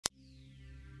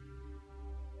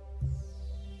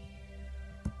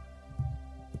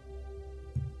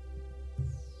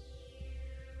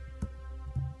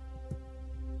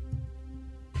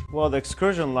Well, the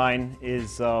Excursion line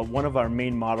is one of our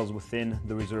main models within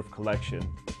the Reserve collection.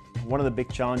 One of the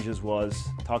big challenges was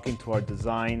talking to our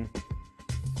design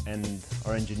and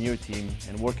our engineer team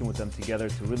and working with them together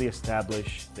to really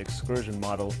establish the Excursion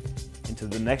model into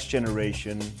the next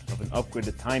generation of an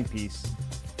upgraded timepiece.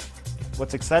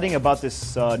 What's exciting about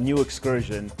this new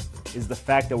Excursion is the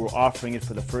fact that we're offering it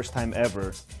for the first time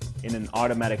ever in an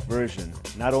automatic version.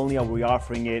 Not only are we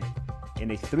offering it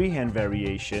in a three-hand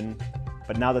variation,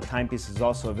 but now the timepiece is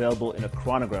also available in a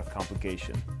chronograph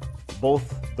complication.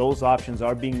 Both those options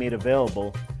are being made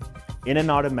available in an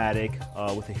automatic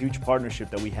with a huge partnership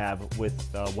that we have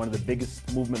with one of the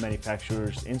biggest movement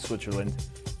manufacturers in Switzerland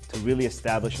to really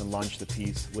establish and launch the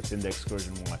piece within the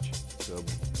Excursion watch. So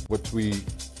what we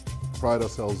pride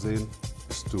ourselves in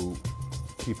is to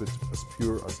keep it as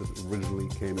pure as it originally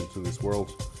came into this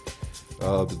world.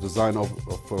 The design of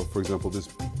for example, this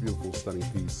beautiful stunning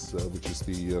piece, which is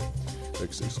the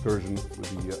Excursion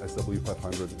with the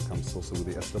SW500, it comes also with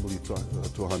the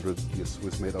SW200, the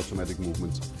Swiss-made automatic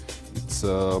movement. It's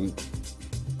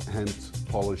hand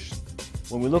polished.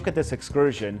 When we look at this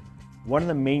Excursion, one of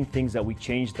the main things that we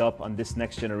changed up on this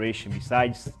next generation,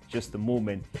 besides just the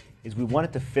movement, is we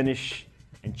wanted to finish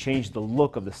and change the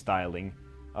look of the styling.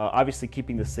 Obviously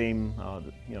keeping the same,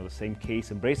 the same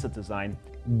case and bracelet design.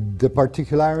 The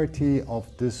particularity of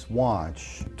this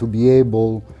watch to be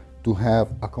able to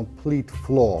have a complete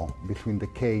flow between the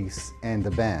case and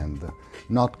the band,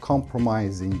 not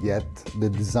compromising yet the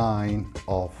design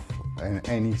of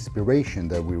any inspiration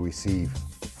that we receive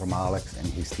from Alex and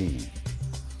his team.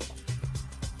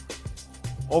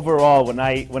 Overall, when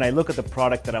I look at the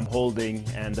product that I'm holding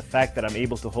and the fact that I'm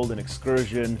able to hold an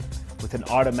Excursion with an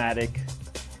automatic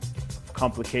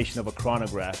complication of a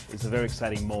chronograph is a very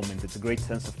exciting moment. It's a great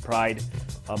sense of pride,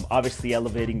 obviously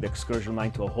elevating the Excursion line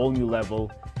to a whole new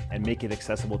level and make it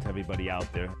accessible to everybody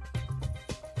out there.